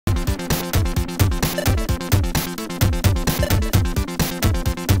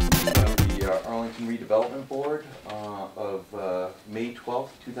Redevelopment Board of May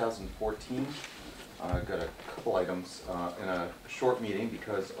 12th, 2014. Got a couple items in a short meeting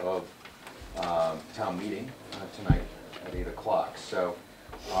because of town meeting tonight at 8 o'clock. So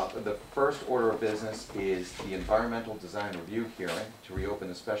the first order of business is the environmental design review hearing to reopen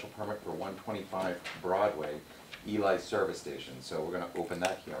the special permit for 125 Broadway, Eli Service Station. So we're going to open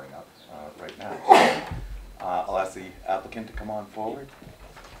that hearing up right now. I'll ask the applicant to come on forward.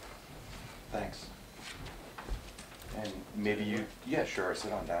 Thanks. And maybe you, yeah, sure,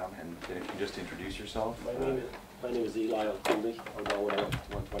 sit on down, and then if you just introduce yourself. My name is Eli Alkundi. I'm the owner of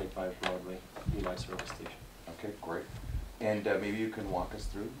 125 Broadway, Eli Service Station. Okay, great. And maybe you can walk us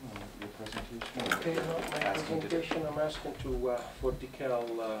through your presentation. Okay, my presentation, I'm asking to for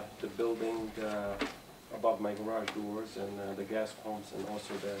decal the building above my garage doors and the gas pumps and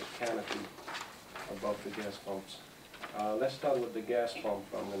also the canopy above the gas pumps. Let's start with the gas pump.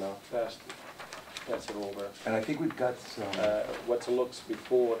 I'm going to pass it over. And I think we've got some... what it looks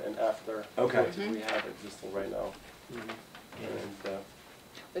before and after okay. what we have existing right now. And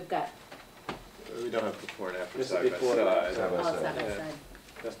we've got... We don't have before and after this side is by before side. side by side.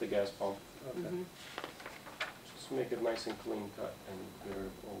 That's the gas pump. Okay. Just make it nice and clean cut and get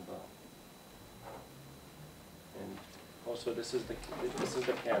it all done. And also this is the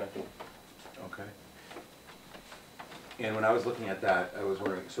canopy. Okay. And when I was looking at that, I was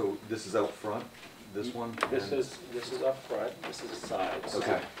wondering, so this is out front, this one? This is up front, this is the sides.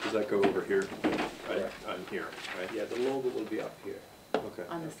 Okay. Does that go over here? Right. On here, right? Yeah, the logo will be up here. Okay.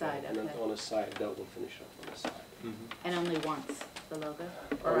 On the side, And okay. then on the side, that will finish up on the side. And only once, the logo?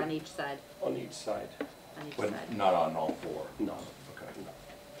 Or on each side? On each side. On each But side. not on all four? No. Okay. No.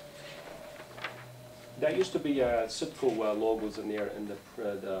 There used to be Sitco logos in there, and the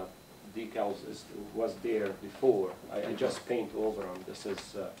decals was there before. I just paint over them. This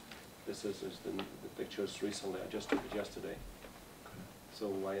is the pictures recently. I just took it yesterday. So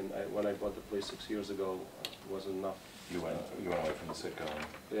when I bought the place 6 years ago, it wasn't enough. You went away from the Sitco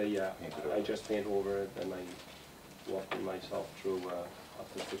and Yeah, painted over. I just paint over it, and I walked myself through.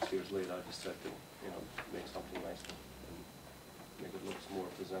 After 6 years later, I decided to make something nice and make it look more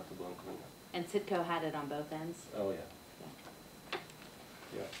presentable and cleaner. And Sitco had it on both ends? Oh yeah.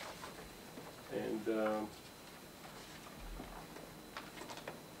 Yeah. And I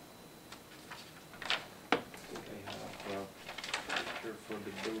think I have a picture for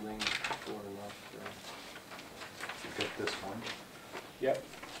the building before and after. You get this one? Yep.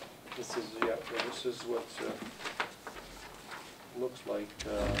 This is what looks like.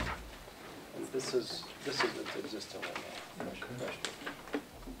 And this is its existing right now. Okay.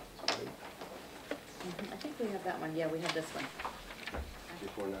 I think we have that one. Yeah, we have this one.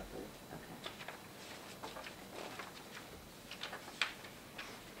 Before and after.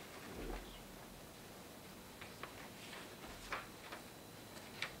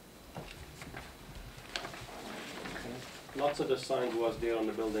 Okay. Lots of the signs was there on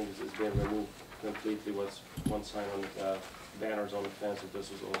the buildings is being removed completely. Was one sign on the banners on the fence, and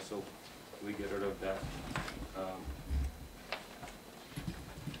this is also, we get rid of that.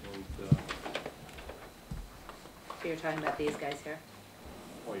 So you're talking about these guys here?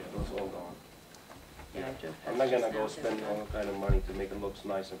 Oh yeah, those all gone. Yeah, I drove I'm past not just gonna now, go there's spend one. all kind of money to make it look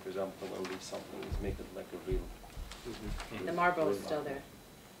nice and presentable and leave something. Let's make it like a real. The marble is still there.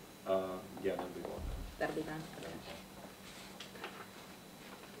 Yeah, that'll be gone. That'll be done? Okay.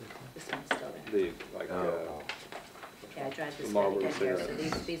 This one's still there. Yeah, I drive this way marble to get here, so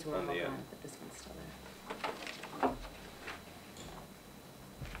cigarettes these were all on the gone, end. but this one's still there.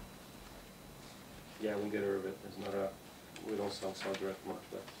 Yeah, we'll get rid of it. It's not a, we don't sell direct much,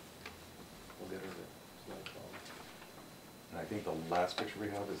 but we'll get rid of it. It's not a problem. And I think the last picture we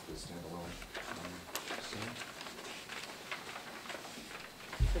have is the standalone scene.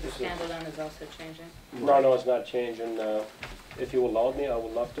 So the standalone is also changing? No, it's not changing. If you allowed me, I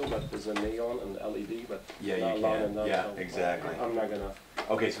would love to, but there's a neon and LED, but Yeah, not you allowed can. enough, Yeah, so exactly. I'm not gonna,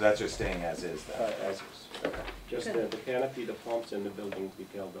 Okay, so that's just staying as is then? as is. Okay. Just Good. the canopy, the pumps, and the building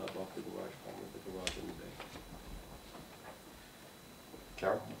decaled above the garage pump with the garage in the bay.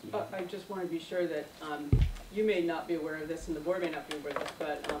 Carol? I just want to be sure that you may not be aware of this, and the board may not be aware of this,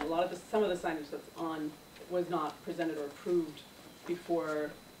 but some of the signage that's on was not presented or approved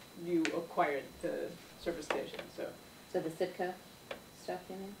before you acquired the service station. So So the Sitco stuff,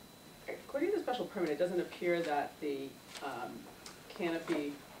 you mean? according to the special permit, it doesn't appear that the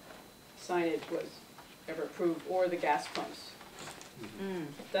canopy signage was ever approved, or the gas pumps. Mm.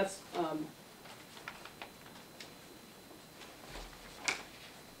 That's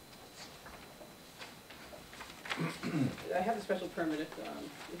I have the special permit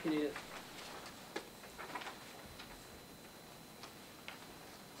if you need it.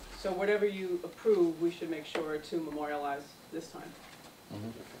 So whatever you approve, we should make sure to memorialize this time. Mhm.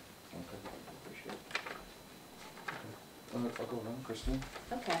 Okay. Appreciate it. I'll go around, Christine.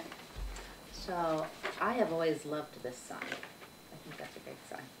 Okay. So I have always loved this sign. I think that's a great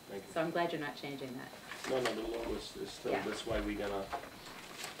sign. Thank you. So I'm glad you're not changing that. No, the logo is still, Yeah. that's why we're gonna,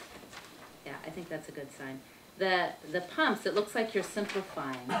 Yeah, I think that's a good sign. The pumps, it looks like you're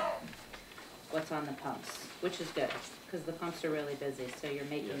simplifying what's on the pumps, which is good, because the pumps are really busy, so you're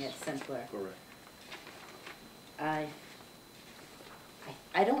making it Yes. simpler. correct.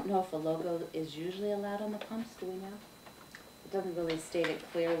 I don't know if a logo is usually allowed on the pumps, do we know? It doesn't really state it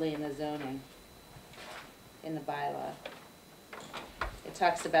clearly in the zoning, in the bylaw. It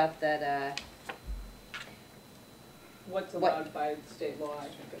talks about that, What's What- allowed by state law, I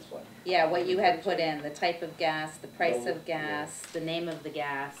think is what. yeah, what you had put in, the type of gas, the price The- of gas, the name of the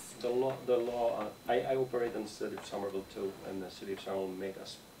gas. The law, I operate in the city of Somerville too, and the city of Somerville make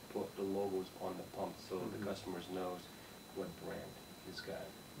us put the logos on the pump so the customers knows what brand is got,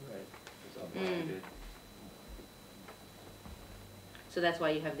 right? Because otherwise Mm. it- So that's why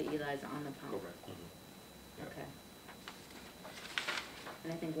you have the Eli's on the pump. correct. Okay.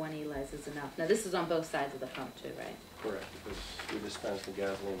 And I think one Eli's is enough. Now, this is on both sides of the pump too, right? Correct, because we dispense the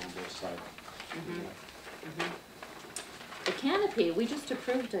gasoline on both sides. The canopy, we just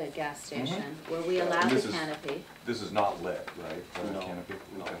approved a gas station where we Yeah, allowed and the this is- canopy. This is not lit, right? The No, canopy?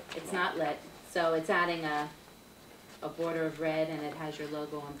 no. Okay. It's not lit, so it's adding a border of red and it has your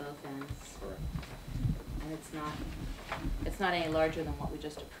logo on both ends. Correct. And it's not any larger than what we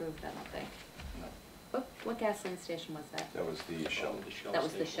just approved, I don't think. No. What gasoline station was that? That was the shell. The Shell That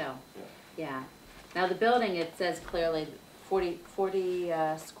was the station. Shell. Yeah. Yeah. Now, the building, it says clearly 40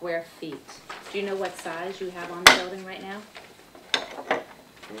 square feet. Do you know what size you have on the building right now?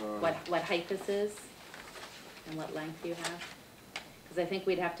 What height this is? And what length you have? Because I think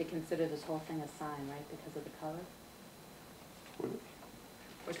we'd have to consider this whole thing a sign, right, because of the color?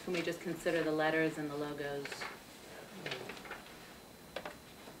 Or can we just consider the letters and the logos?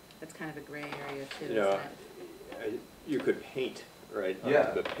 That's kind of a gray area too, You isn't know, it? you could paint, right, Yeah,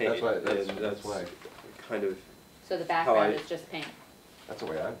 onto the paint. that's why- that's- and that's why. Kind of, So the background I- is just paint? That's the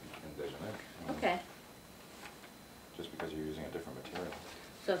way I envision it. Okay. Just because you're using a different material.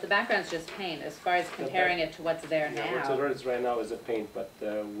 So if the background's just paint, as far as comparing it to what's there Yeah, what's now, there is right now is a paint, but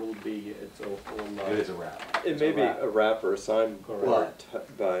will be, it's all. It is a wrap. it It's may a be wrap. a wrap or a signboard, But-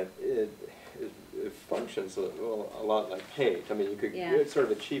 but it functions a lot like paint. I mean, you could Yeah. sort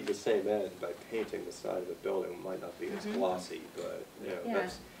of achieve the same end by painting the side of the building. It might not be as Mhm. glossy, but, you know, Yeah.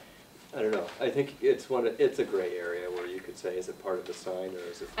 that's, I don't know. I think it's a gray area where you could say, is it part of the sign or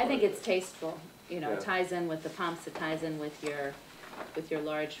is it I part think of it's the- tasteful, you know, it Yeah. ties in with the pumps, it ties in with your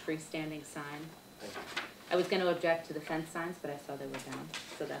large freestanding sign. Thank you. I was gonna object to the fence signs, but I saw they were down,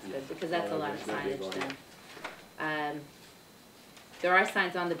 so that's good, because that's a lot of There's no big signage one. then. There are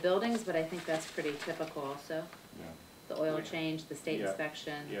signs on the buildings, but I think that's pretty typical also. Yeah. The oil Yeah. change, the state Yeah.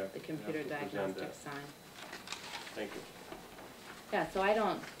 inspection, Yeah. the computer You have to present diagnostic that. sign. Thank you. Yeah, so I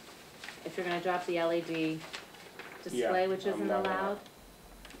don't, if you're gonna drop the LED display, Yeah, which I'm isn't not gonna- allowed,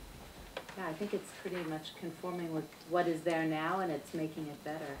 yeah, I think it's pretty much conforming with what is there now, and it's making it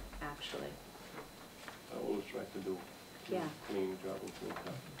better, actually. I always try to do Yeah. clean job and clean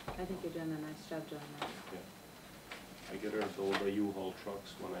cut. I think you're doing a nice job doing that. Yeah. I get rid of all the U-Haul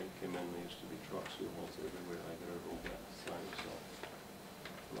trucks. When I came in, there used to be trucks, U-Hauls everywhere. I get rid of all that signs, so.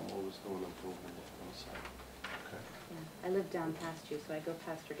 And I'm always doing improvement on the side. Okay. Yeah, I live down past you, so I go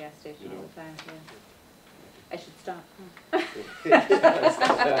past your gas station You all know. the time, yeah. I should stop, huh?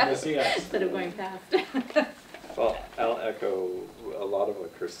 Yes. Instead of going past. Well, I'll echo a lot of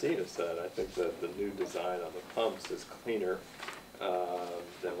what Christina said. I think that the new design on the pumps is cleaner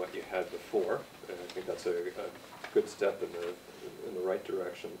than what you had before. And I think that's a good step in the right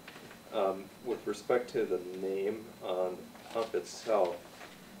direction. With respect to the name on the pump itself,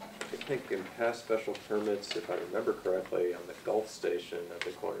 I think in past special permits, if I remember correctly, on the Gulf Station at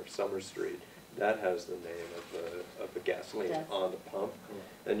the corner of Summer Street, that has the name of the gasoline Yes. on the pump. Correct.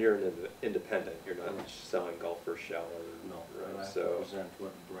 And you're an independent, you're not Correct. selling Gulf or Shell or, No, I right, have to so, present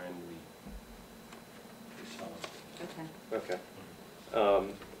what brand we sell. Okay. okay.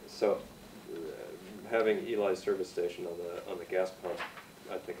 So, having Eli's service station on the gas pump,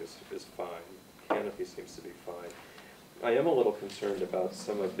 I think is fine. Canopy seems to be fine. I am a little concerned about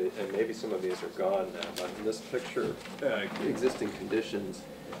some of the, and maybe some of these are gone now, but in this picture, existing conditions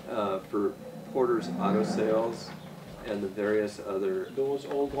for Porter's Auto Sales and the various other, Those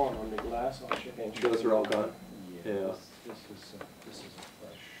all gone on the glass, I'll check and show those you. are all gone? Yeah, Yeah. this is a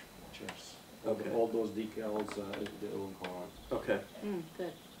fresh purchase. Okay. All those decals, they're all gone. Okay.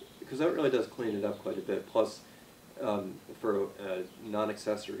 Good. because that really does clean it up quite a bit. Plus, for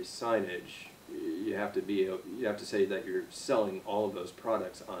non-accessory signage, you have to say that you're selling all of those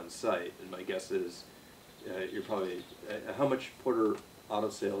products on site. And my guess is you're probably how much Porter Auto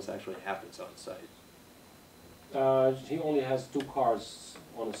Sales actually happens on site. He only has 2 cars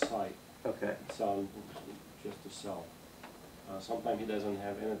on the site, Okay. so just to sell. Sometimes he doesn't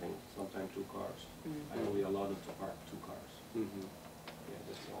have anything, sometimes 2 cars. I know we allowed him to park 2 cars. Mm-hmm. Yeah,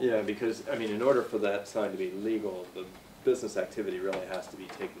 that's all. Yeah, because, I mean, in order for that sign to be legal, the business activity really has to be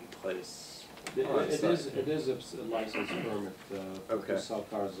taking place on It site. is a license permit Okay. to sell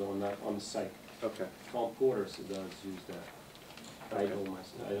cars on the site. Okay. Tom Porter does use that. I Okay.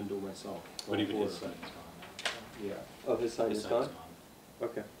 don't do myself. But Tom even his Porter. sign's gone Yeah, Oh, his sign now. His is sign's gone? gone.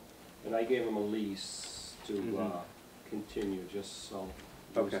 Okay. and I gave him a lease to Mhm. continue, just sell,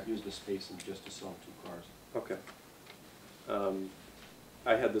 Okay. use the space and just to sell 2 cars. Okay.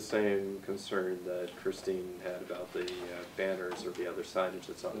 I had the same concern that Christine had about the banners or the other signage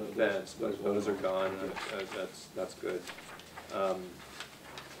that's on the fence, but those are gone, that's good.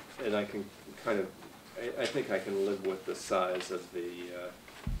 And I can kind of, I think I can live with the size of the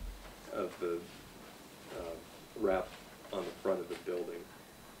wrap on the front of the building.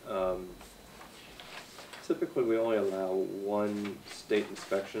 Typically, we only allow 1 state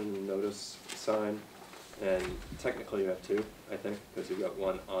inspection notice sign, and technically you have 2, I think, because you've got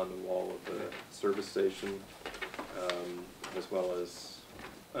 1 on the wall of the service station, as well as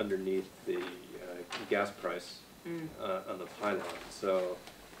underneath the gas price on the pylon. So,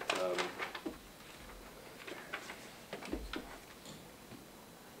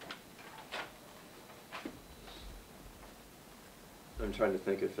 I'm trying to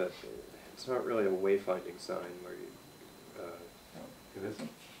think if that, it's not really a wayfinding sign where you, It isn't?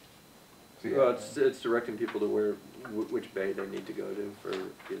 well, it's directing people to which bay they need to go to for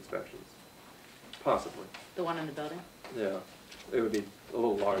the inspections. Possibly, The one in the building? yeah. It would be a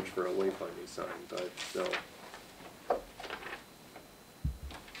little large for a wayfinding sign, but still.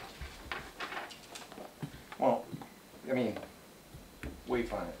 Well, I mean, wayfind,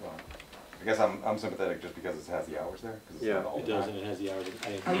 well, I guess I'm sympathetic just because it has the hours there, because it's Yeah. not all It the does, time. and it has the hours.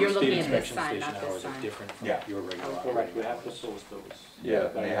 Oh, you're State looking at this inspection sign, station not this hours are sign. different from Yeah. your regular Oh, Correct, we operating have to hours. post those. Yeah,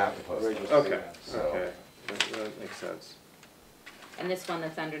 they have to post those. Register, Okay, yeah. So- okay, that makes sense. And this one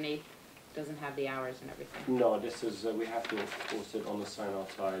that's underneath doesn't have the hours and everything? No, this is, we have to post it on the sign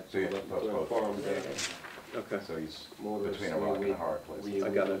outside So you to have to post both. inform There it the is. Okay, So he's motorists. between a rock and a hard place. We I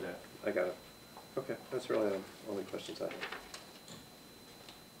got do it. that. I got it. Okay, that's really the only questions I have.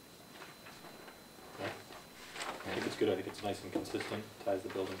 Yeah. I think it's good, I think it's nice and consistent, ties the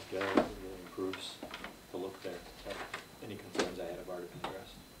building together, it really improves the look there. So any concerns I had have already been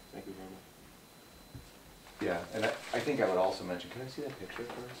addressed. Thank you very much. Yeah, and I think I would also mention, can I see that picture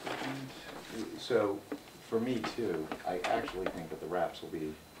for a second? So, for me too, I actually think that the wraps will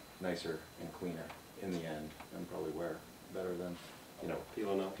be nicer and cleaner in the end, and probably wear better than, you know,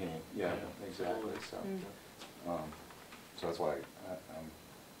 Peeling up. paint. Yeah, Yeah. exactly, so. Mm. So that's why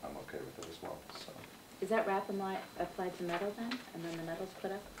I'm okay with it as well, so. Is that wrap applied to metal then, and then the metal's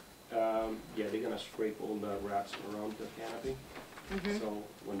put up? Yeah, they're gonna scrape all the wraps around the canopy, Mhm. so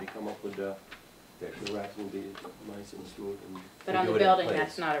when they come up with the wraps will be nice and smooth and. But They on do the it in building, place.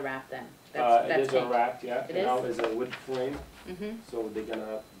 that's not a wrap then? It That's is a paint. wrap, yeah, It and now is? it's a wood frame, Mhm. so they're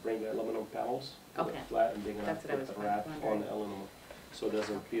gonna bring the aluminum panels, to the Okay. flat, and they're gonna That's what I put was the wrap wondering. on the aluminum, so it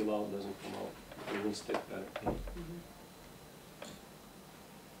doesn't peel out, doesn't come out, it will stick better. Mhm.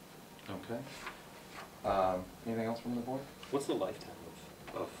 Okay. Anything else from the board? What's the lifetime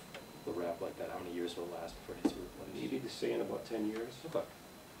of the wrap like that? How many years will it last before it needs to be replaced? Maybe to say in about 10 years. Okay.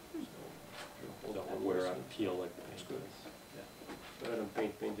 So, So we'll wear out and peel like the paint That's good. does. Yeah. Better than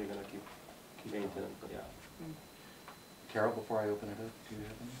paint, they're gonna keep maintaining, yeah. Mm. Carol, before I open it up, do you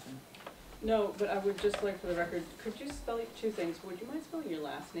have anything? No, but I would just like for the record, could you spell 2 things? Would you mind spelling your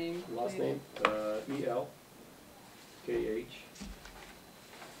last name? Last please? name, E-L-K-H-A-O-U-L-I,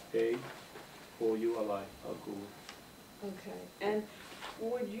 Alcool. Okay, and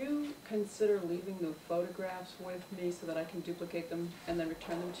would you consider leaving the photographs with me so that I can duplicate them and then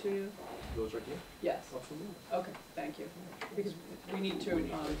return them to you? Those right here? Yes. Absolutely. Okay, thank you. Because we need to, We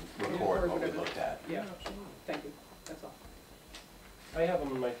need to record what we whatever. looked at. Yeah, Absolutely. thank you, that's all. I have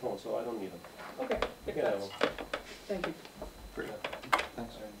them on my phone, so I don't need them. Okay, if Yeah, that's, thank you. Great.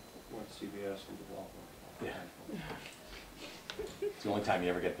 Thanks. I went to CVS and development. Yeah. It's the only time you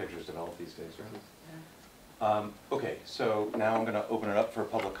ever get pictures developed these days, right? Yeah. Okay, so now I'm gonna open it up for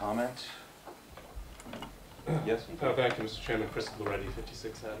public comment. Yes? Thank you, Mr. Chairman. Chris Loretti,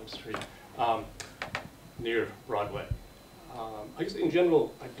 56 Adams Street, near Broadway. I guess in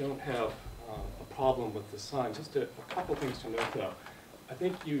general, I don't have a problem with the sign. Just a couple things to note though. I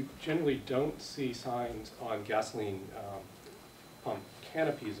think you generally don't see signs on gasoline pump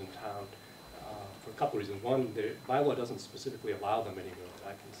canopies in town for a couple reasons. One, the bylaw doesn't specifically allow them anywhere that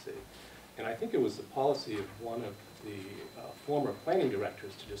I can see. And I think it was the policy of one of the former planning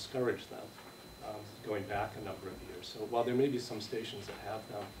directors to discourage them, going back a number of years. So while there may be some stations that have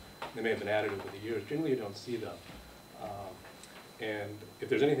them, they may have been added over the years, generally you don't see them. And if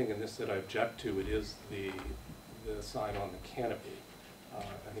there's anything in this that I object to, it is the sign on the canopy.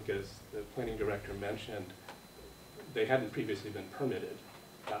 I think as the planning director mentioned, they hadn't previously been permitted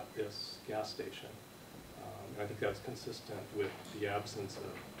at this gas station. And I think that's consistent with the absence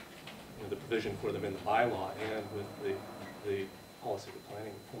of the provision for them in the bylaw and with the policy of the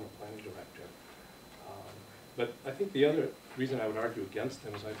former planning director. But I think the other reason I would argue against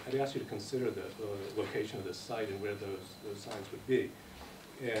them is I'd ask you to consider the location of this site and where those signs would be.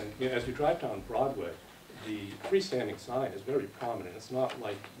 And as you drive down Broadway, the freestanding sign is very prominent. It's not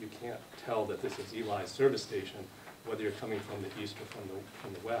like you can't tell that this is Eli's service station, whether you're coming from the east or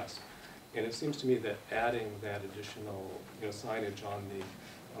from the west. And it seems to me that adding that additional signage on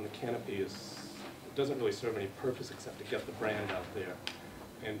the canopy doesn't really serve any purpose except to get the brand out there.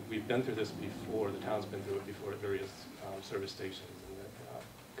 And we've been through this before, the town's been through it before at various service stations, and the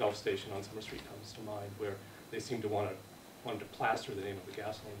Gulf Station on Summer Street comes to mind, where they seem to want to plaster the name of the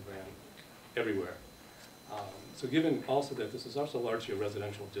gasoline brand everywhere. So given also that this is also largely a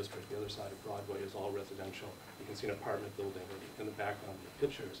residential district, the other side of Broadway is all residential. You can see an apartment building in the background of the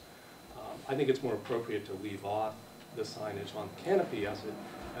pictures. I think it's more appropriate to leave off the signage on the canopy as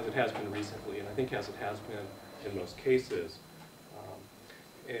it has been recently, and I think as it has been in most cases.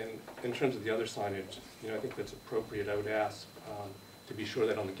 And in terms of the other signage, I think that's appropriate. I would ask to be sure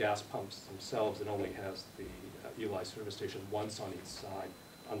that on the gas pumps themselves, it only has the Eli service station once on each side,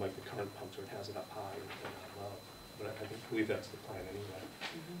 unlike the current pumps where it has it up high and down low. But I believe that's the plan anyway.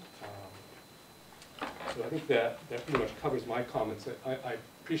 So I think that pretty much covers my comments. I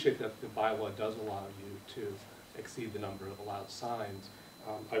appreciate that the bylaw does allow you to exceed the number of allowed signs.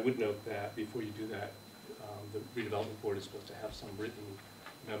 I would note that before you do that, the redevelopment board is supposed to have some written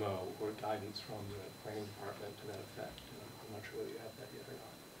memo or guidance from the planning department to that effect. I'm not sure whether you have that yet or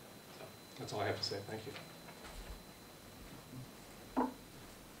not. So that's all I have to say. Thank you.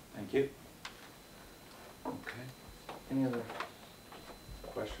 Thank you. Okay. Any other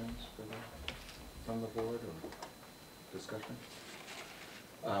questions from the board or discussion?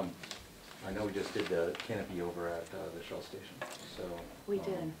 I know we just did the canopy over at the Shell station, so. We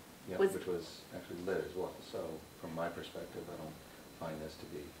did. Yeah, which was actually lit as well. So from my perspective, I don't find this to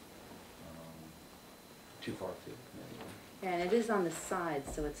be too far afield. Yeah, and it is on the side,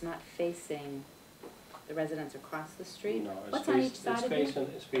 so it's not facing the residents across the street. No, What's on each side of you?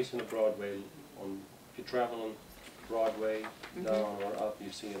 It's facing the Broadway. If you travel on Broadway, down or up,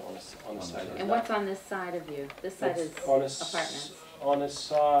 you see it on the side. And what's on this side of you? This side is apartments. On this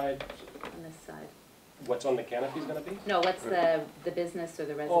side. On this side. What's on the canopy is going to be? No, what's the business or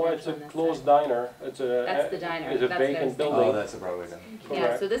the residential Oh, on it's this a side? closed diner. It's a. That's the diner. It's a That's what I was vacant thinking. building. Oh, that's the Broadway then. Yeah,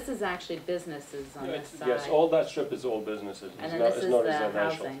 Correct. so this is actually businesses on this side. Yes, all that strip is all businesses. And It's then not, this it's is not the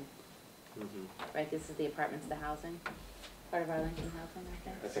residential. housing, right? This is the apartments, the housing, part of Arlington housing,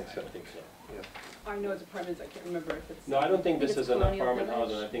 I think. I think so. Yeah. I know it's apartments, I can't remember if it's. No, I don't think think this it's is an Colonial apartment Village.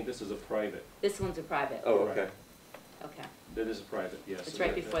 housing. I think this is a private. This one's a private. Oh, okay. Okay. That is a private, yes. It's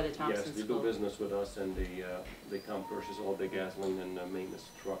right before the Thompson Yes, they School. do business with us, and they come purchase all their gasoline and maintenance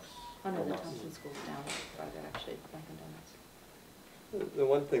trucks Oh no, from the us. Thompson School's down farther, actually, Dunkin' Donuts. The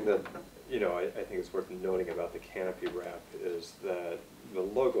one thing that, I think is worth noting about the canopy wrap is that the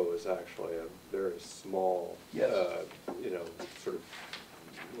logo is actually a very small, Yes. Sort of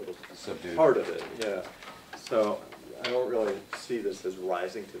little Subdued. part of it, yeah. So I don't really see this as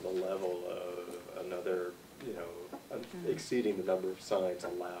rising to the level of another, exceeding the number of signs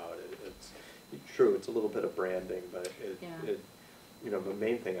allowed. It's true, it's a little bit of branding, but the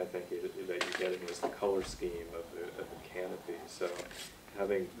main thing I think that you're getting is the color scheme of the canopy. So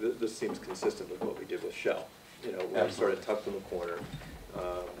having, this seems consistent with what we did with Shell. We're sort of tucked in the corner.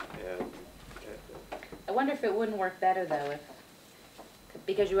 I wonder if it wouldn't work better though,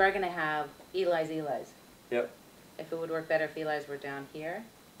 because you are gonna have Eli's. Yep. If it would work better if Eli's were down here,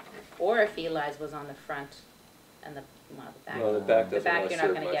 or if Eli's was on the front and the back. No, the back The doesn't back, really you're not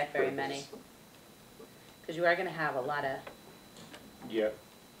serve gonna much get very purpose. many. Because you are gonna have a lot of, Yeah.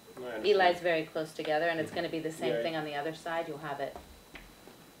 I understand. Eli's very close together, and it's gonna be the same Yeah. thing on the other side, you'll have it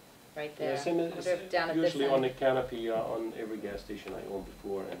right there. Yes, and I wonder if down at this usually on the end. canopy on every gas station I owned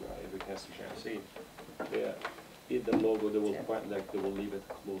before, and every gas station I see, the logo, they will point, like, they will leave it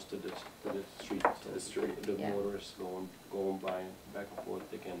close to the street. To the street. The Yeah. motorists going by, back and forth,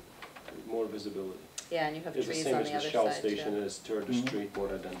 they can, more visibility. Yeah, and you have It's the trees same on as the the other Shell side station too. is toward the Mhm. street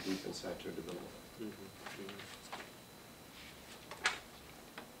rather than deep inside toward the building.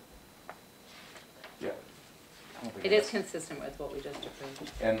 Yeah. I don't think It is that's- consistent with what we just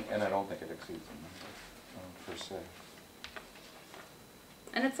approved. And I don't think it exceeds them, per se.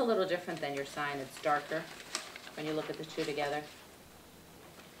 And it's a little different than your sign, it's darker when you look at the two together.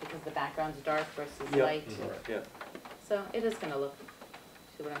 Because the background's dark versus Yeah. light. Yeah. So it is gonna look,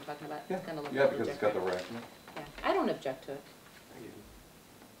 see what I'm talking about? Yeah, It's gonna look a yeah, little because it's got the different. rack. Yeah, I don't object to it.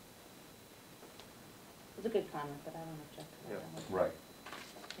 It's a good comment, but I don't object to it. Yeah. Right.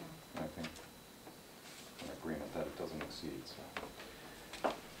 Yeah. I think in agreement that it doesn't exceed,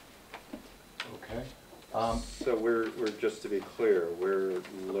 so. Okay. So we're, just to be clear, we're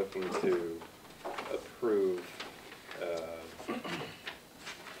looking to approve,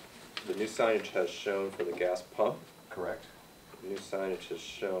 the new signage has shown for the gas pump, Correct. the new signage has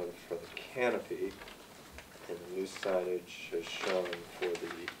shown for the canopy, and the new signage has shown for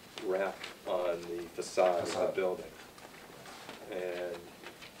the wrap on the facade of the Facade. building. And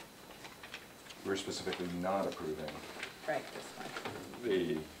We're specifically not approving Right, this one.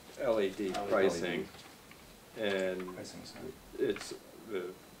 the LED pricing, and pricing sign. it's, the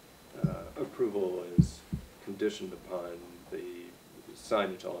approval is conditioned upon the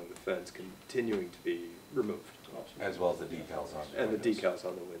signage along the fence continuing to be removed, As well as the decals on. and the windows. decals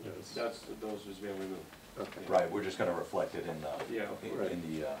on the windows. Those is being removed. Okay. Right, we're just gonna reflect it in the, Yeah, right. in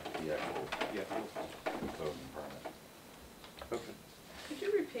the actual Yeah. code and permit. Okay. Could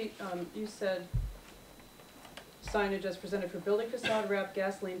you repeat, you said signage as presented for building facade wrap,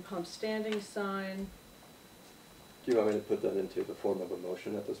 gasoline pump standing sign. Do you want me to put that into the form of a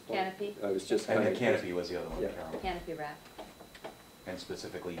motion at this point? Canopy. I was just And kind the of. canopy was the other one, Yeah. Carol. Canopy wrap. And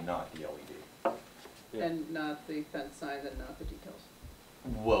specifically not the LED. Yeah. And not the fence signs and not the decals.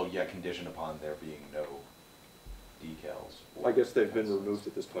 Well, yeah, conditioned upon there being no decals. I guess they've been removed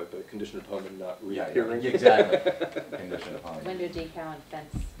at this point, but conditioned upon them not Yeah, reappearing. yeah, exactly. Conditioned upon. Window decal and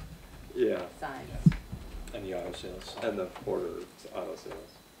fence Yeah, signs. And the auto sales. and the order auto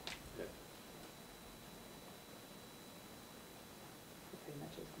sales. Yeah. Pretty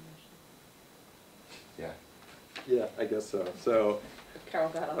much is the motion. Yeah. Yeah, I guess so. So, Carol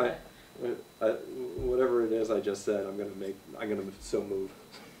got all I, that. whatever it is I just said, I'm gonna so move.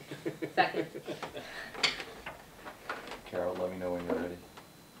 Second. Carol, let me know when you're ready.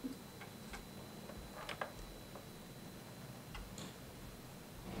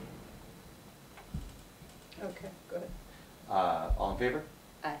 Okay, go ahead. All in favor?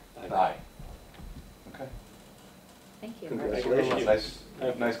 Aye. Aye. Okay. Thank you. Congratulations.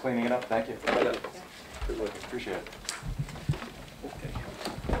 Nice cleaning it up, thank you. Yeah. Good work. Appreciate it.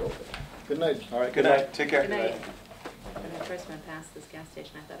 Good night. All right, good night, take care. Good night. When I first went past this gas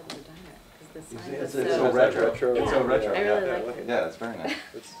station, I thought it was a diner, because the sign was It's so. so retro. retro. It's so Yeah, retro. I yeah. really Yeah, like look it. at Yeah, it's very nice.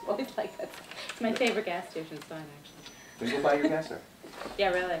 It's, Always like that. It's my favorite gas station sign, actually. Then go buy your gas there. Yeah,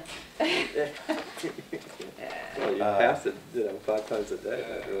 really. well, you pass it, 5 times a day.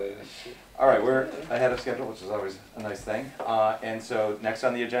 That really- All right, we're ahead of schedule, which is always a nice thing. And so next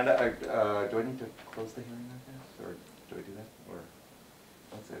on the agenda, do I need to close the hearing, I guess? Or do I do that? Or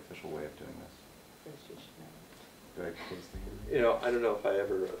what's the official way of doing this? First you should know. Do I close the hearing? You know, I don't know if I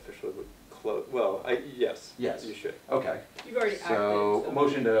ever officially would close, well, yes. Yes. You should. Okay. You've already acted. So, a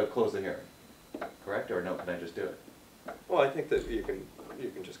motion to close the hearing, correct? Or no, can I just do it? Well, I think that you can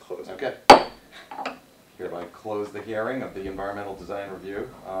just close it. Okay. Hereby close the hearing of the environmental design review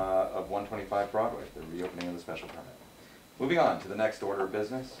of 125 Broadway, the reopening of the special permit. Moving on to the next order of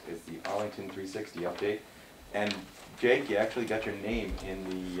business is the Arlington 360 update. And Jake, you actually got your name in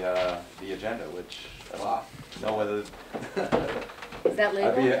the agenda, which I don't know whether Is that legal?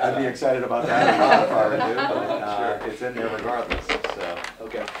 I'd be excited about that or not if I were you, but it's in there regardless. So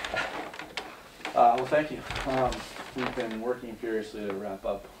Okay. Well, thank you. We've been working furiously to wrap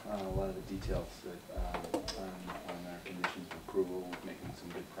up a lot of the details that, on our conditions of approval, making some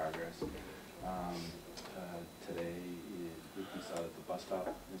good progress. Today, we saw that the bus stop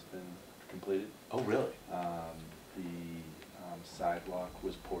has been completed. oh really? The sidewalk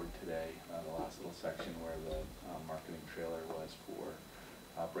was poured today, the last little section where the marketing trailer was for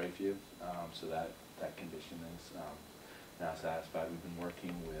Brightview. So that condition is now satisfied. We've been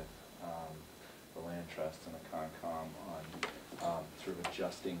working with the Land Trust and the Concom on sort of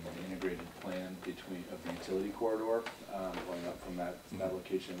adjusting an integrated plan of the utility corridor, going up from that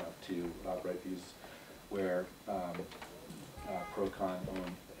location up to Brightviews, where Procon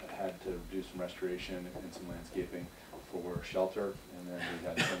had to do some restoration and some landscaping for shelter, and then we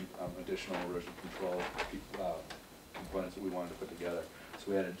had some additional erosion control components that we wanted to put together.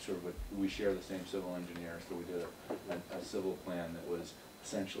 So we had we share the same civil engineer, so we did a civil plan that was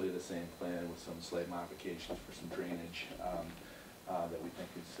essentially the same plan with some slight modifications for some drainage that we think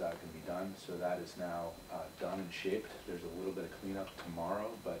is can be done. So that is now done and shaped. There's a little bit of cleanup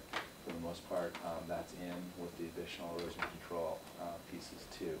tomorrow, but for the most part, that's in with the additional erosion control pieces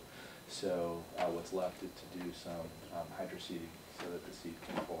too. So what's left is to do some hydroseeding so that the seed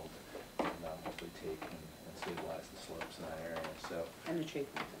can hold and hopefully take and stabilize the slopes in that area. So And the tree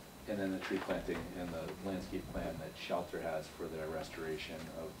planting. and then the tree planting and the landscape plan that Shelter has for their restoration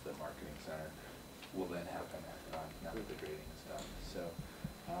of the marketing center will then happen now that the grading is done. So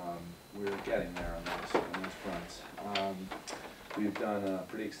we're getting there on those fronts. We've done a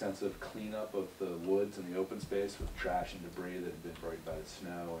pretty extensive cleanup of the woods and the open space with trash and debris that had been buried by the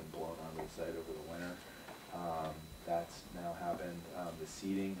snow and blown onto the site over the winter. That's now happened. The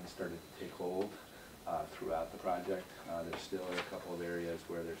seeding has started to take hold throughout the project. There still are a couple of areas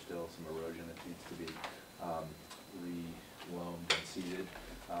where there's still some erosion that needs to be re-loamed and seeded.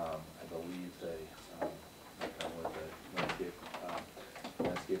 I believe the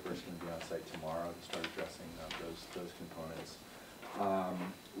landscaper is going to be on site tomorrow to start addressing those components.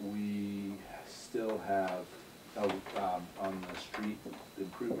 We still have on the street, the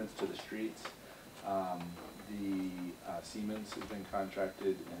improvements to the streets. Siemens has been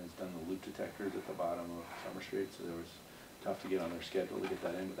contracted and has done the loop detectors at the bottom of Summer Street, so it was tough to get on their schedule to get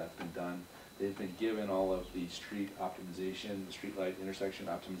that in, but that's been done. They've been given all of the street optimization, the street light intersection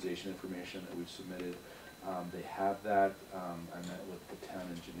optimization information that we've submitted. They have that. I met with the town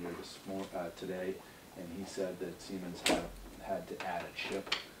engineer today, and he said that Siemens had to add a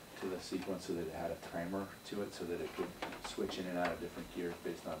chip to the sequence so that it had a timer to it so that it could switch in and out of different gears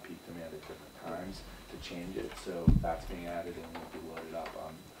based on peak demand at different times to change it. So that's being added and will be loaded up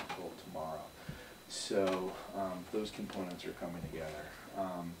until tomorrow. So those components are coming together.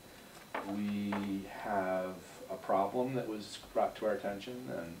 We have a problem that was brought to our attention,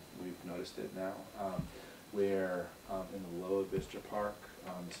 and we've noticed it now, where in the Loa Vista Park,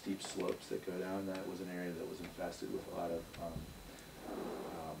 the steep slopes that go down, that was an area that was infested with a lot of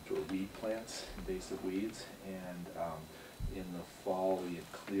sort of weed plants, invasive weeds, and in the fall we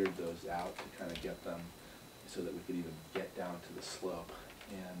had cleared those out to kind of get them so that we could even get down to the slope,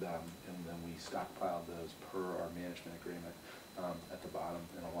 and then we stockpiled those per our management agreement at the bottom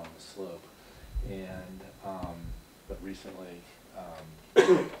and along the slope. And but recently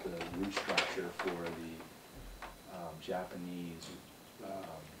the root structure for the Japanese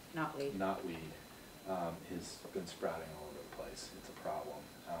knotweed has been sprouting all over the place. It's a problem.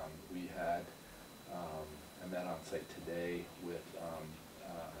 We had, I met on site today with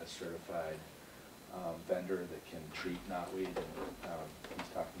a certified vendor that can treat knotweed, and he's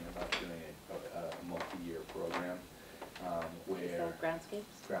talking about doing a multi-year program where... Is that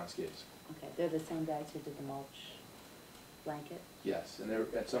Groundscapes? Groundscapes. Okay, they're the same guys who did the mulch blanket? Yes, and there,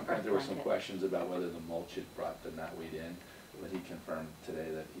 at some point there were some questions about whether the mulch had brought the knotweed in, but he confirmed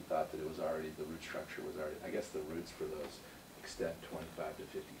today that he thought that it was already, the root structure was already, I guess the roots for those extend 25 to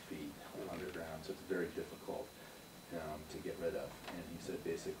 50 feet underground, so it's very difficult to get rid of. And he said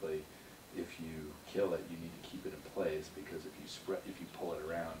basically, if you kill it, you need to keep it in place, because if you pull it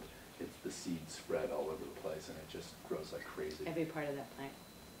around, the seeds spread all over the place and it just grows like crazy. Every part of that plant,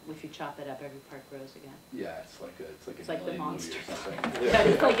 if you chop it up, every part grows again. Yeah, it's like an like the alien movie monster. or something. Yeah,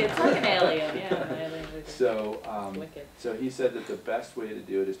 it's like an alien, yeah, an alien movie. So, Wicked. so he said that the best way to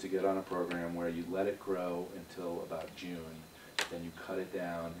do it is to get on a program where you let it grow until about June, then you cut it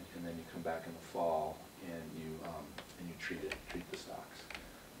down, and then you come back in the fall and you treat the stalks.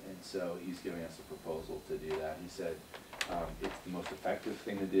 And so he's giving us a proposal to do that. He said it's the most effective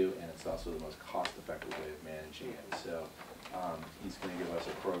thing to do, and it's also the most cost-effective way of managing it. So he's going to give us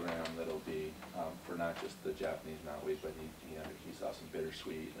a program that'll be for not just the Japanese knotweed, but he saw some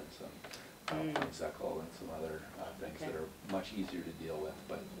bittersweet and some honeysuckle and some other things that are much easier to deal with,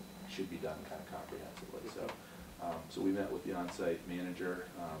 but should be done kind of comprehensively. So, so we met with the on-site manager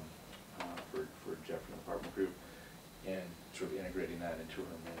for Jefferson Apartment Group, and sort of integrating that into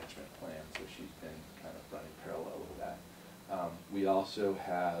her management plan, so she's been kind of running parallel with that. We also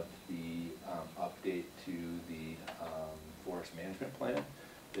have the update to the forest management plan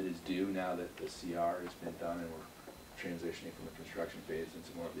that is due now that the CR has been done and we're transitioning from the construction phase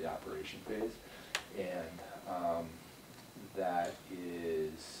into more of the operation phase. And that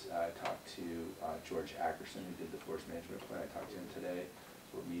is, I talked to George Ackerson, who did the forest management plan. I talked to him today.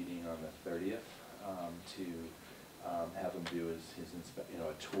 We're meeting on the 30th to have him do a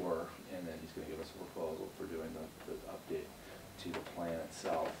tour, and then he's gonna give us a proposal for doing the update to the plan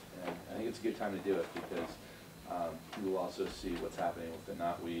itself. And I think it's a good time to do it because we will also see what's happening with the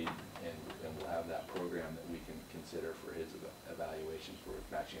knotweed, and we'll have that program that we can consider for his evaluation for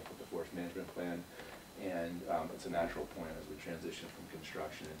matching up with the forest management plan. And it's a natural point as we transition from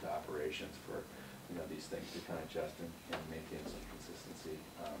construction into operations for these things to kind of adjust and maintain some consistency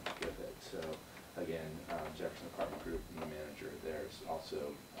with it. So again, Jefferson Apartment Group and the manager there is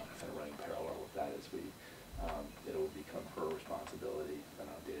also kind of running parallel with that as we it'll become her responsibility on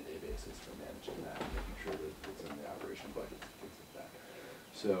a day-to-day basis for managing that and making sure that it's in the operation budget and things like that.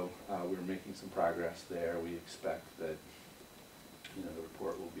 So we're making some progress there. We expect that the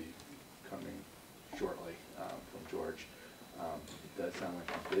report will be coming shortly from George. It does sound like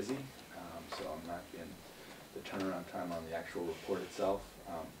I'm busy, so I'm not in the turnaround time on the actual report itself.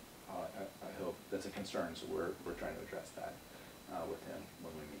 I hope that's a concern, so we're trying to address that with him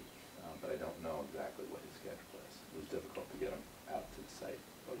when we meet. But I don't know exactly what his schedule is. It was difficult to get him out to the site,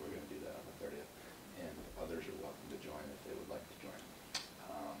 but we're going to do that on the 30th. And others are welcome to join if they would like to join.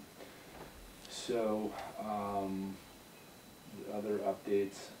 The other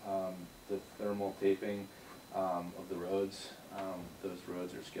updates, the thermal taping of the roads. Those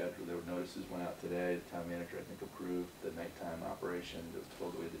roads are scheduled. Their notices went out today. The town manager, I think, approved the nighttime operation. It was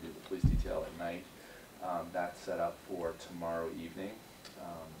told that we had to do the police detail at night. That's set up for tomorrow evening.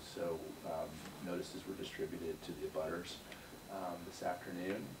 Notices were distributed to the abutters this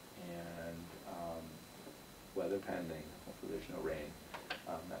afternoon, and weather pending. Hopefully there's no rain.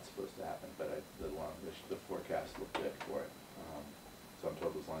 That's supposed to happen, but the forecast looked good for it. So I'm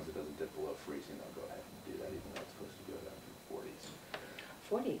told as long as it doesn't dip below freezing, they'll go ahead and do that, even though it's supposed to go down to the 40s.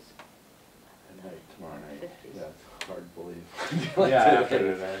 40s? At night, tomorrow night. 50s. Yeah, it's hard to believe. Yeah, after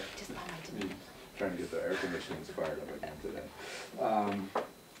today. Just thought I didn't. Trying to get the air conditioning fired up again today.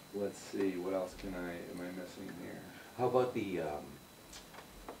 Let's see, what else am I missing here? How about the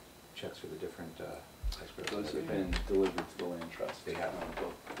checks for the different experts? Those have been delivered to the land trust. They have.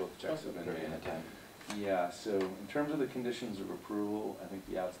 Both checks have been They're in made. the tent. Yeah, so in terms of the conditions of approval, I think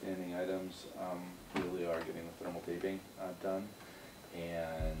the outstanding items really are getting the thermal taping done.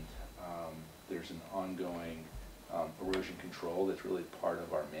 And there's an ongoing erosion control that's really part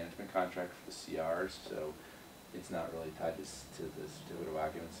of our management contract for the CRs. So it's not really tied to the certificate of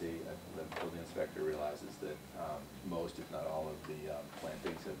occupancy. The building inspector realizes that most, if not all, of the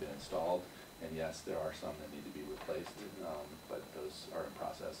plantings have been installed. And yes, there are some that need to be replaced, but those are in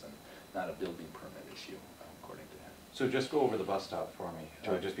process and not a building permit issue, according to him. So just go over the bus stop for me,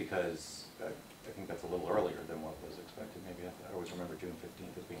 just because I think that's a little earlier than what was expected. Maybe I always remember June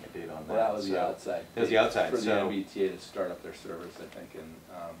 15th as being a date on that. Well, that was the outside. That was the outside. For the so MBTA to start up their service, I think,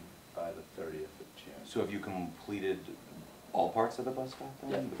 by the 30th of June. So have you completed all parts of the bus stop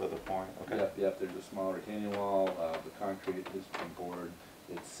then? Yep. The point? Okay. Yep, there's a small retaining wall, the concrete has been poured,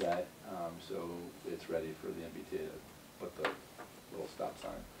 it's set, so it's ready for the MBTA to put the little stop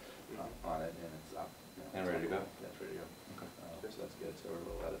sign on it, and it's up. And ready to go? Yeah, it's ready to go. Okay. So that's good, so we're a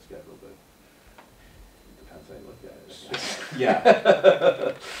little out of schedule, but it depends how you look at it. Yeah.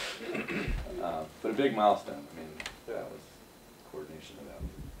 But a big milestone, I mean, that was coordination of that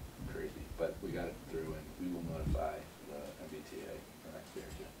was crazy, but we got it through, and we will notify the MBTA the next day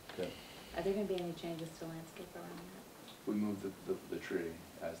or two. Good. Are there going to be any changes to landscape around that? We moved the tree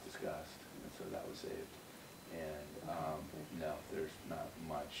as discussed, and so that was saved. And no, there's not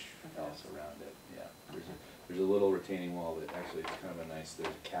much else around it. Yeah, there's a little retaining wall that actually is kind of a nice. There's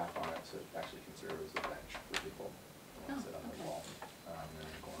a cap on it, so it actually can serve as a bench for people who want to sit on the wall in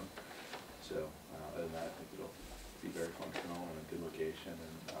the corner. So other than that, I think it'll be very functional and a good location.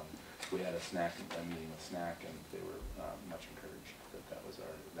 And we had a meeting with Snack, and they were much encouraged that was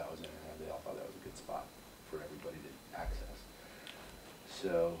in there. They all thought that was a good spot for everybody to access.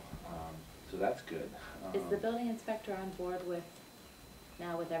 So that's good. Is the building inspector on board with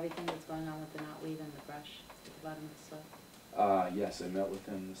everything that's going on with the knotweed and the brush at the bottom of the slope? Yes, I met with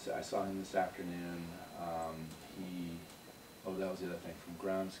him. I saw him this afternoon. That was the other thing. From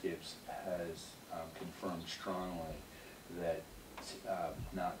Groundscapes has confirmed strongly that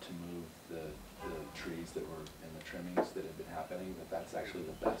not to move the trees that were in the trimmings that have been happening. That's actually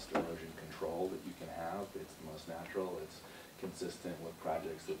the best erosion control that you can have. It's the most natural. It's consistent with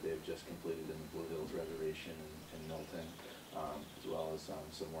projects that they've just completed in the Blue Hills Reservation in Milton, as well as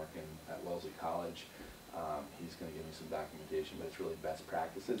some work at Wellesley College. He's going to give me some documentation, but it's really best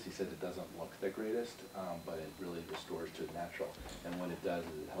practices. He said it doesn't look the greatest, but it really restores to natural. And what it does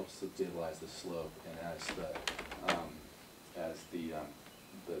is it helps to stabilize the slope, and as the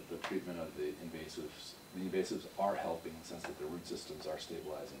the treatment of the invasives are helping in the sense that the root systems are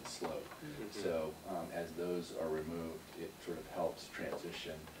stabilizing the slope. So as those are removed, it sort of helps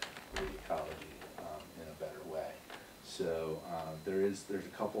transition the ecology in a better way. So there's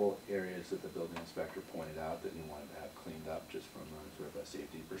a couple areas that the building inspector pointed out that he wanted to have cleaned up just from a sort of a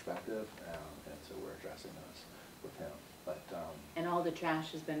safety perspective, and so we're addressing those with him. But And all the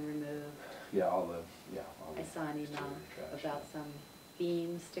trash has been removed. yeah, all the I saw an email trash, about some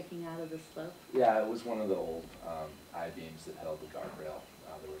beams sticking out of the slope. Yeah, it was one of the old I-beams that held the guardrail.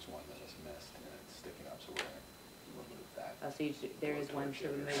 There was one that was missed and it's sticking up, so we're gonna remove that. Oh, so there is one to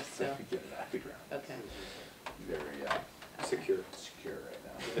remove still. Get it out of the ground. Okay. Very Secure. secure right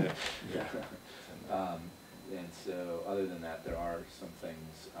now. Yeah. And so, other than that, there are some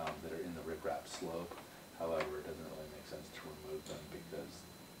things that are in the riprap slope. However, it doesn't really make sense to remove them because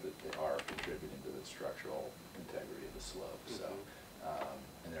they are contributing to the structural integrity of the slope. So,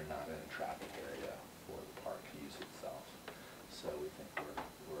 and they're not in a traffic area for the park use itself. So we think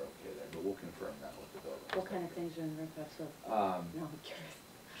we're okay there, but we'll confirm that with the building. What kind of things are in the riprap slope? No, I'm curious.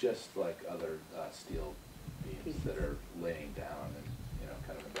 Just like other steel beams that are laying down and,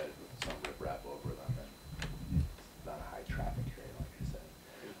 kind of embedded with some riprap over them, and it's not a high traffic area, like I said.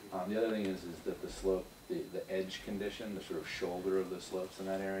 The other thing is that the slope, the edge condition, the sort of shoulder of the slopes in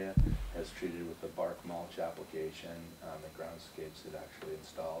that area has treated with the bark mulch application. The groundscapes had actually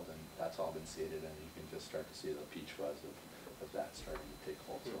installed, and that's all been seeded, and you can just start to see the peach fuzz of that starting to take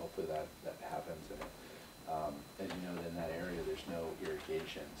hold. So hopefully that happens. And as you know, in that area, there's no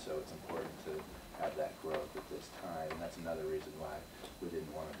irrigation, so it's important to have that growth at this time. And that's another reason why we didn't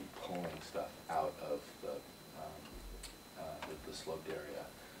want to be pulling stuff out of the sloped area,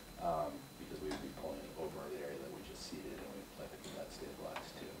 because we would be pulling it over the area that we just seeded, and we'd like to get that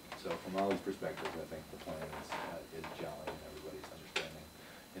stabilized too. So from all these perspectives, I think the plan is gelling, and everybody's understanding,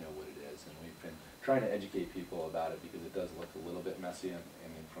 what it is. And we've been trying to educate people about it because it does look a little bit messy,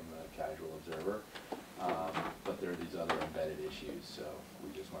 from the casual observer. But there are these other embedded issues, so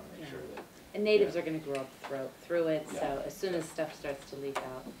we just want to make sure that. And natives are gonna grow up through it, so Yeah. as soon as stuff starts to leak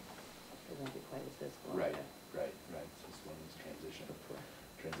out, it won't be quite as visible. Right. It's just one of those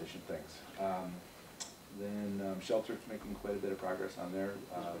transition things. Then Shelter's making quite a bit of progress on their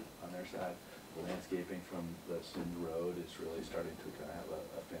side. The landscaping from the Sind Road is really starting to kind of have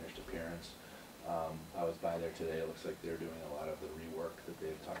a finished appearance. I was by there today. It looks like they're doing a lot of the rework that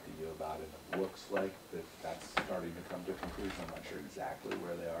they've talked to you about, and it looks like that's starting to come to a conclusion. I'm not sure exactly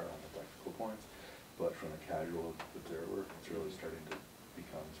where they are on the technical points, but from a casual observer, it's really starting to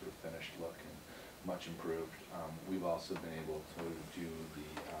become sort of finished look and much improved. We've also been able to do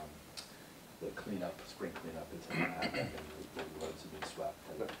the cleanup, spring cleanup. It's happened, and the roads have been swept,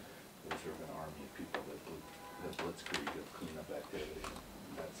 and there's sort of an army of people that blitzkrieg of cleanup activity.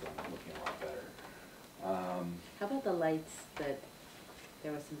 That's looking a lot better. How about the lights,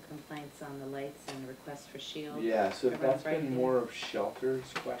 there were some complaints on the lights and requests for shields? Yeah, so around that's been Brighton? more of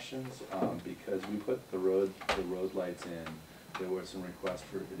Shelter's questions, because we put the road lights in. There were some requests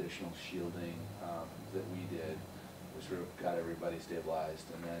for additional shielding that we did. We sort of got everybody stabilized,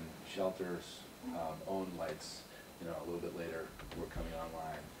 and then Shelter's own lights, a little bit later, were coming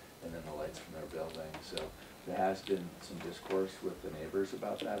online, and then the lights from their building. So there has been some discourse with the neighbors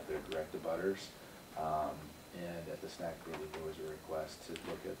about that. They're direct abutters. And at the snack grill, there was a request to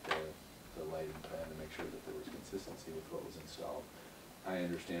look at the lighting plan to make sure that there was consistency with what was installed. I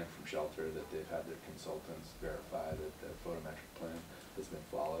understand from Shelter that they've had their consultants verify that the photometric plan has been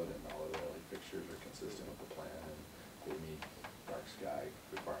followed and all of the light fixtures are consistent with the plan, and they meet dark sky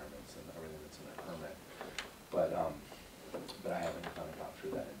requirements and everything that's in their permit. But I haven't kind of gone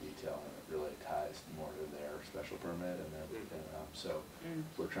through that in detail, and it really ties more to their special permit and their, so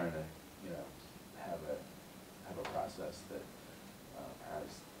we're trying to, have a process that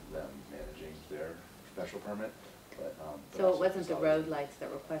has them managing their special permit, but So it also wasn't the road consolidating. lights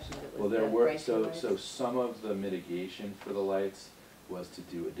that were questioned, it Well, was the there were, Brighton lights? so some of the mitigation for the lights was to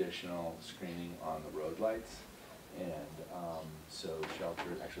do additional screening on the road lights. And so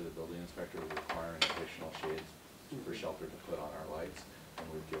Shelter, actually the building inspector was requiring additional shades for Shelter to put on our lights. And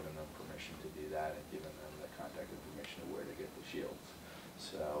we've given them permission to do that and given them the contact information of where to get the shields.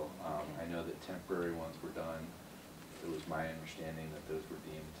 So I know that temporary ones were done. It was my understanding that those were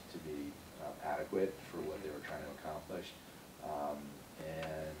deemed to be adequate for what they were trying to accomplish.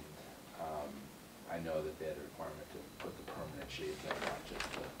 I know that they had a requirement to put the permanent shades in, not just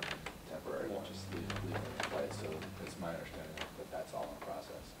the temporary ones, just leave them in place. So it's my understanding that that's all in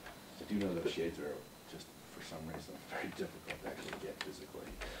process. I do know those shades are just, for some reason, very difficult to actually get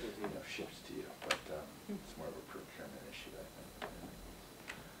physically, shipped to you. But it's more of a procurement issue, I think.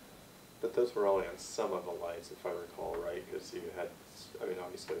 But those were only on some of the lights, if I recall right, because you had, I mean,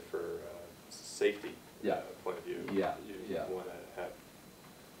 obviously for safety Yeah. point of view, Yeah, you yeah. want to have,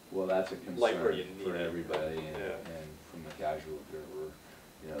 Well, that's a Light where you concern need for it. everybody, Yeah. and from a casual observer,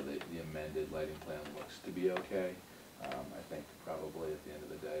 you know, the amended lighting plan looks to be okay. I think probably at the end of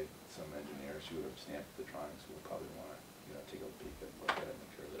the day, some engineers who have stamped the drawings will probably wanna, you know, take a peek and look at it,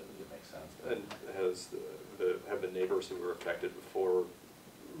 make sure that it makes sense. and have the neighbors who were affected before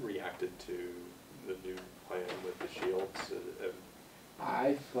reacted to the new plan with the shields?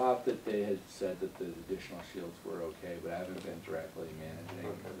 I thought that they had said that the additional shields were okay, but I haven't been directly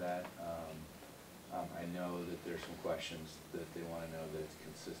managing that. I know that there's some questions that they wanna know that it's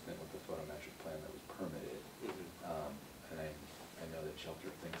consistent with the photometric plan that was permitted. And I know that Shelter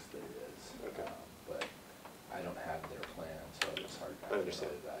thinks that it is. Okay. But I don't have their plan, so it's hard I to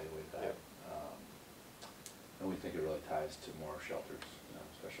understand. evaluate that. And we think it really ties to more Shelters, you know,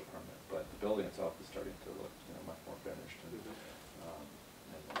 special permit. But the building itself is starting to look, you know, much more finished, and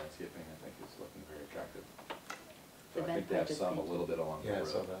the landscaping, I think, is looking very attractive. So The I think vent they have pipe is some a painted. little bit along the Yeah, I road.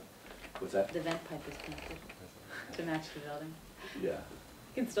 saw that. What's that? The vent pipe is painted to match the building. Yeah.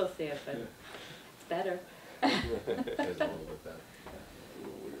 You can still see it, but it's better. It is a little bit better. A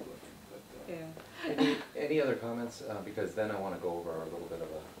little weird looking, but, Yeah. Any other comments? Because then I want to go over a little bit of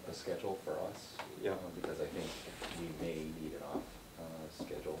a schedule for us. Yeah. Because I think we may need an off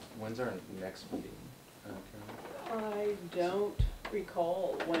schedule. When's our next meeting, Karen? I don't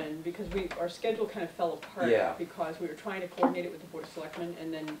recall when, because our schedule kind of fell apart. Yeah. Because we were trying to coordinate it with the Board of Selectmen,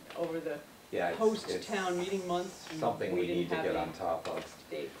 and then over the Yeah, it's post-town meeting months, something we didn't need to have get any on top of.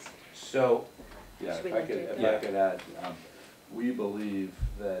 dates. So, yeah, Should if we I could, look if at I that? could add, we believe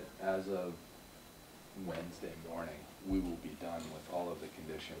that as of Wednesday morning, we will be done with all of the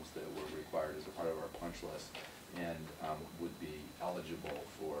conditions that were required as a part of our punch list, and would be eligible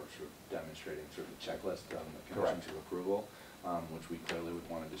for sort of demonstrating sort of the checklist on the conditions of approval, which we clearly would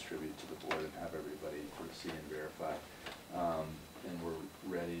want to distribute to the board and have everybody sort of see and verify. And we're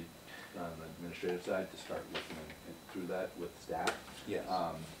ready on the administrative side to start looking through that with staff. yes.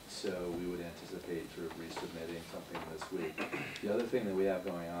 So we would anticipate sort of resubmitting something this week. The other thing that we have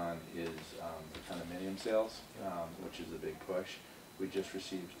going on is the condominium sales, which is a big push. We just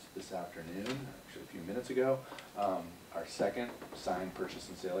received this afternoon, actually a few minutes ago, our second signed purchase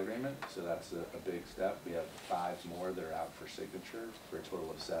and sale agreement. So that's a big step. We have 5 more that are out for signature, for a total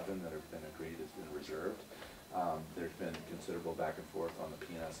of 7 that have been agreed, has been reserved. There's been considerable back and forth on the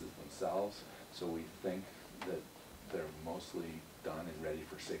PNSs themselves, so we think that they're mostly done and ready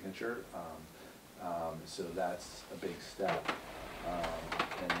for signature. So that's a big step.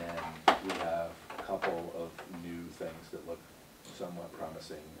 And then we have a couple of new things that look somewhat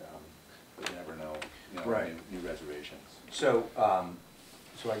promising, but you never know, you know, Right. new reservations. So,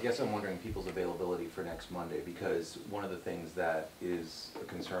 so I guess I'm wondering people's availability for next Monday, because one of the things that is a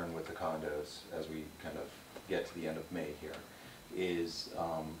concern with the condos, as we kind of get to the end of May here, is,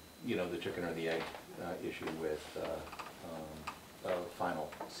 you know, the chicken or the egg issue with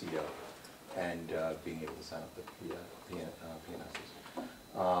final CO and being able to sign up the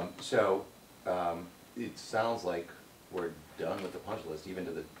PNSs. So, it sounds like we're done with the punch list, even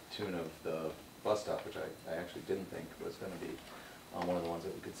to the tune of the bus stop, which I actually didn't think was gonna be one of the ones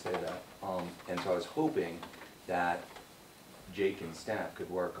that we could say that. And so I was hoping that Jake and staff could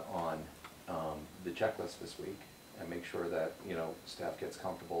work on the checklist this week and make sure that, you know, staff gets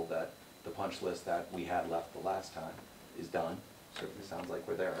comfortable that the punch list that we had left the last time is done. Certainly sounds like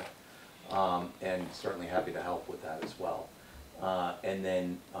we're there. And certainly happy to help with that as well. And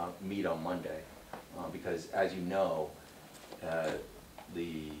then meet on Monday, because as you know,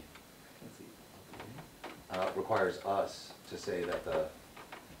 requires us to say that the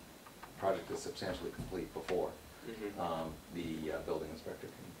project is substantially complete before the building inspector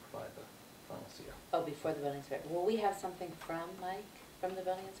can provide the final CO. Oh, before the building inspector. Will we have something from Mike, from the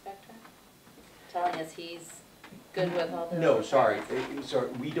building inspector? Telling us he's good with all the... No, sorry, sorry,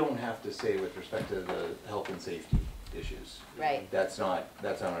 we don't have to say with respect to the health and safety issues. Right. That's not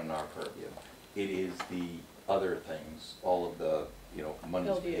in our purview. It is the other things, all of the, you know, money's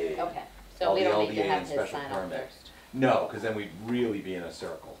LDA. paid. Okay, so all we the don't need to LDA have and his special sign off permit. first. No, because then we'd really be in a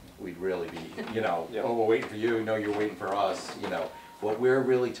circle. We'd really be, you know, Yeah. oh, we're waiting for you, no, you're waiting for us, you know. What we're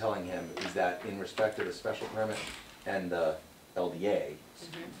really telling him is that in respect to the special permit and the LDA,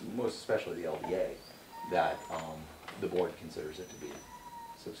 most especially the LDA, that the board considers it to be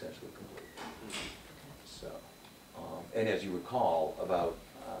substantially complete. So, and as you recall, about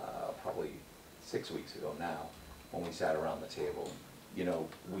probably 6 weeks ago now, when we sat around the table, you know,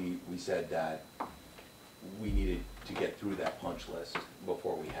 we said that we needed to get through that punch list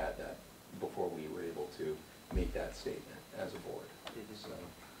before we had that that statement as a board. Mhm.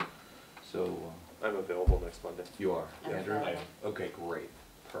 So, I'm available next Monday. you are, I'm Andrew? available. Okay, great,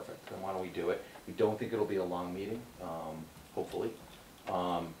 perfect, then why don't we do it? We don't think it'll be a long meeting, hopefully.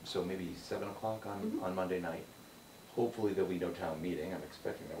 So maybe 7 o'clock on Monday night. Hopefully there'll be no town meeting, I'm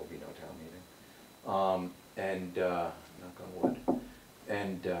expecting there will be no town meeting. And, knock on wood,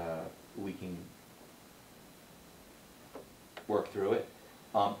 and we can work through it.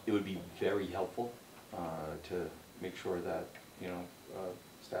 It would be very helpful to make sure that, you know,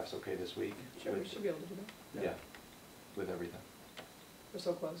 staff's okay this week. Sure, we with- should be able to do that. Yeah, with everything. We're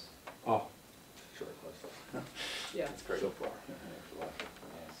so close. Oh, sure, close. Yeah. That's great. So far.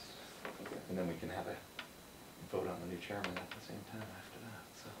 And then we can have a vote on the new chairman at the same time after that,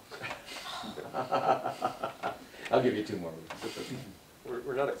 so. I'll give you 2 more weeks.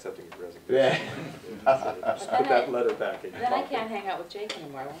 We're not accepting your Yeah. resignation. Just put that letter back in your Then I pocket. can't hang out with Jake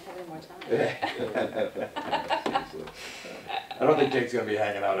anymore, I won't have any more time. I don't think Jake's gonna be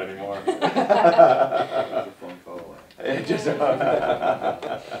hanging out anymore. It's a phone call away. Just- You're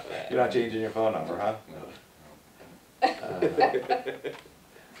not changing your phone number, huh?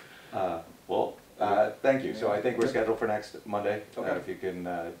 Well, thank you. So I think we're scheduled for next Monday. Okay. If you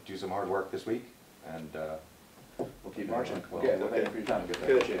can do some hard work this week, and We'll keep marching. Well, Okay, well, thank you for your time. Get that.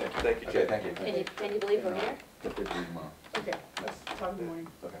 Good, Appreciate it. thank you, okay, Jim. thank you. Can you believe we're here? Get there to you tomorrow. Okay, let's talk in the morning.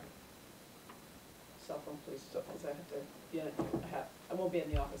 Okay. Cell phone, please, because I have to, yeah, I won't be in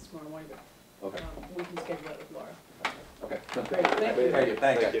the office tomorrow morning, but Okay. we can schedule that with Laura. Okay. Great, thank you. Thank you,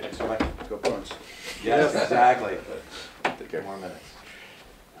 thanks. Thank you. Thanks so much. Go Bruins. Yes, exactly. 10 more minutes.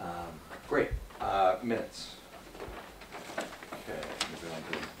 Great, minutes. Okay, moving on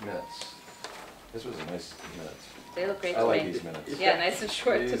to minutes. This was a nice minutes. They look great I to like me. these minutes. Yeah, nice and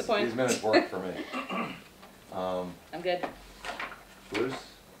short to the These point. minutes work for me. I'm good. Bruce?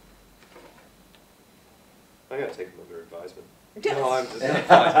 I gotta take them under advisement. No, I'm just, I'm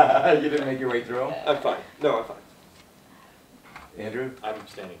fine. You didn't make your way through them? I'm fine. No, I'm fine. Andrew? I'm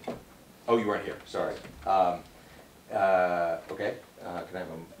abstaining. Oh, you weren't here, sorry. Okay, can I have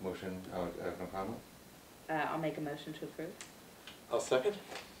a motion, I have no comment? I'll make a motion to approve. I'll second.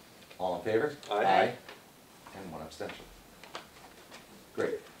 All in favor? Aye. And 1 abstention.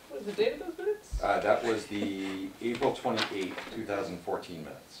 Great. What is the date of those minutes? That was the April 28th, 2014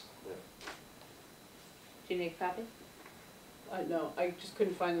 minutes. Yeah. Do you need a copy? No, I just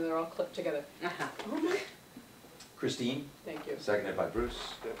couldn't find them, they're all clipped together. Uh-huh. Oh my, Christine, thank you. seconded by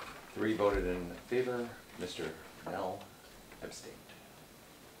Bruce. Yep. 3 voted in favor, Mr. Brunel abstained.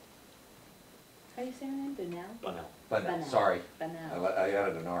 How do you say your name? Bunel? Bunnell, But, sorry, Bunel. I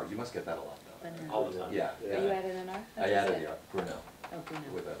added an R, you must get that a lot though. Bunel. all the time. Yeah, Oh, you added an R? I added the R, Brunel, Oh,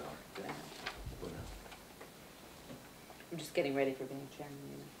 Bunel. with an R. Bunel. Brunel. I'm just getting ready for being chairman,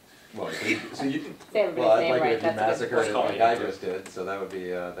 you know. Well, so you, Say everybody's well, I'd name like it right, if you that's a good massacred it point. like I just did, so that would be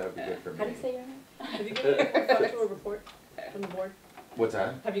good for me. How do you say your name? Have you given any more thought to a report from the board? What's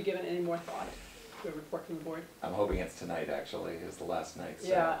that? Have you given any more thought to a report from the board? I'm hoping it's tonight, actually, is the last night, so.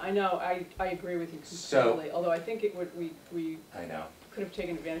 Yeah, I know, I agree with you completely, although I think it would, we I know. could have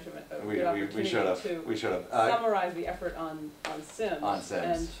taken advantage of it, a We good opportunity should have, to we should have. summarize the effort on Sims. On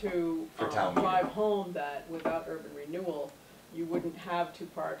Sims. And to For town meeting. drive home that without urban renewal, you wouldn't have 2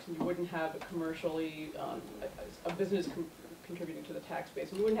 parks, and you wouldn't have a commercially, a business contributing to the tax base,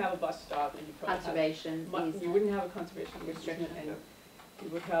 and you wouldn't have a bus stop, and you probably have. Conservation You easement. wouldn't have a conservation restriction, and Yep. you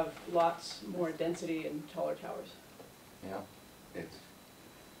would have lots more density and taller towers. Yeah,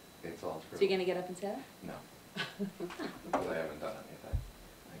 it's all true. So you're gonna get up and say that? No. Because I haven't done anything.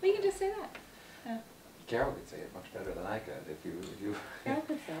 Well, you can just say that. Carol could say it much better than I could, if you. Carol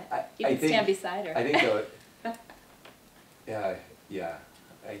could say I- it. You I can think- stand beside her. I think though, yeah,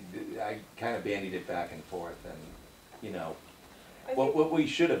 I kind of bandied it back and forth and, you know, I what think- we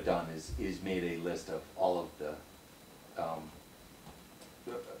should have done is made a list of all of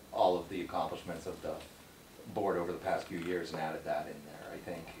the accomplishments of the board over the past few years and added that in there. I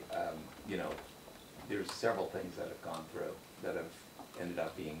think, you know, there's several things that have gone through that have ended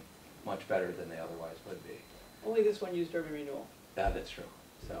up being much better than they otherwise would be. Only this one used urban renewal, That's true,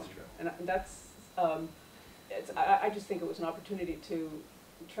 so. that's true. And that's, I just think it was an opportunity to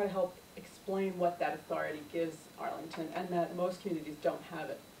try to help explain what that authority gives Arlington, and that most communities don't have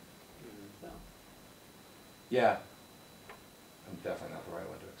it, so. Yeah, I'm definitely not the right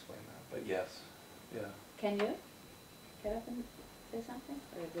one to explain that, but yes, yeah. Can you get up and say something,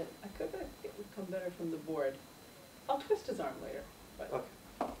 or is it? I could, but it would come better from the board. I'll twist his arm later, but. Okay.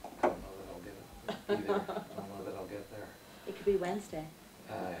 I don't know that I'll get it either. I don't know that I'll get there. It could be Wednesday.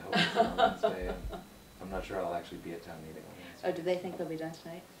 I hope it's on Wednesday, and I'm not sure I'll actually be at town meeting on Oh, Wednesday. do they think they'll be done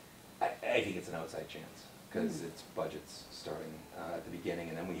tonight? I think it's an outside chance. because it's budgets starting at the beginning,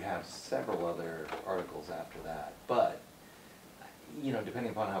 and then we have several other articles after that. But, you know,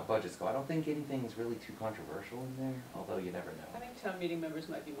 depending upon how budgets go, I don't think anything's really too controversial in there, although you never I know. think town meeting members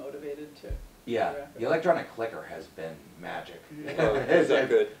might be motivated to. Yeah, the electronic clicker has been magic. Oh, is that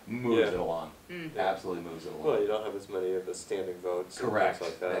good? Moves Yeah. it along, absolutely moves it along. Well, you don't have as many of the standing votes and Correct,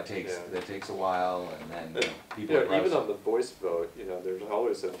 things like that. that takes a while, and then, you know, people You are know, even roused. on the voice vote, you know, there's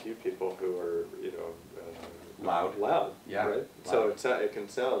always a few people who are, you know, Loud. Loud, Yeah, right? So loud. it can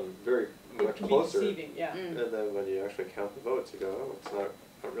sound very It much can be closer. deceiving, yeah. Mm. And then when you actually count the votes, you go, oh, it's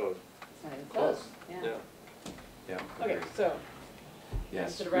not really It's not even close. close, yeah. Yeah. Yeah, Okay, agreed. so,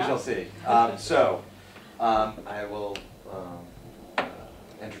 Yes, Is it a we shall wrap? see. I will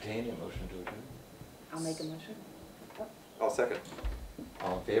entertain a motion to adjourn. I'll make a motion. I'll second.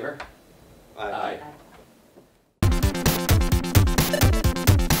 All in favor? Aye. Aye.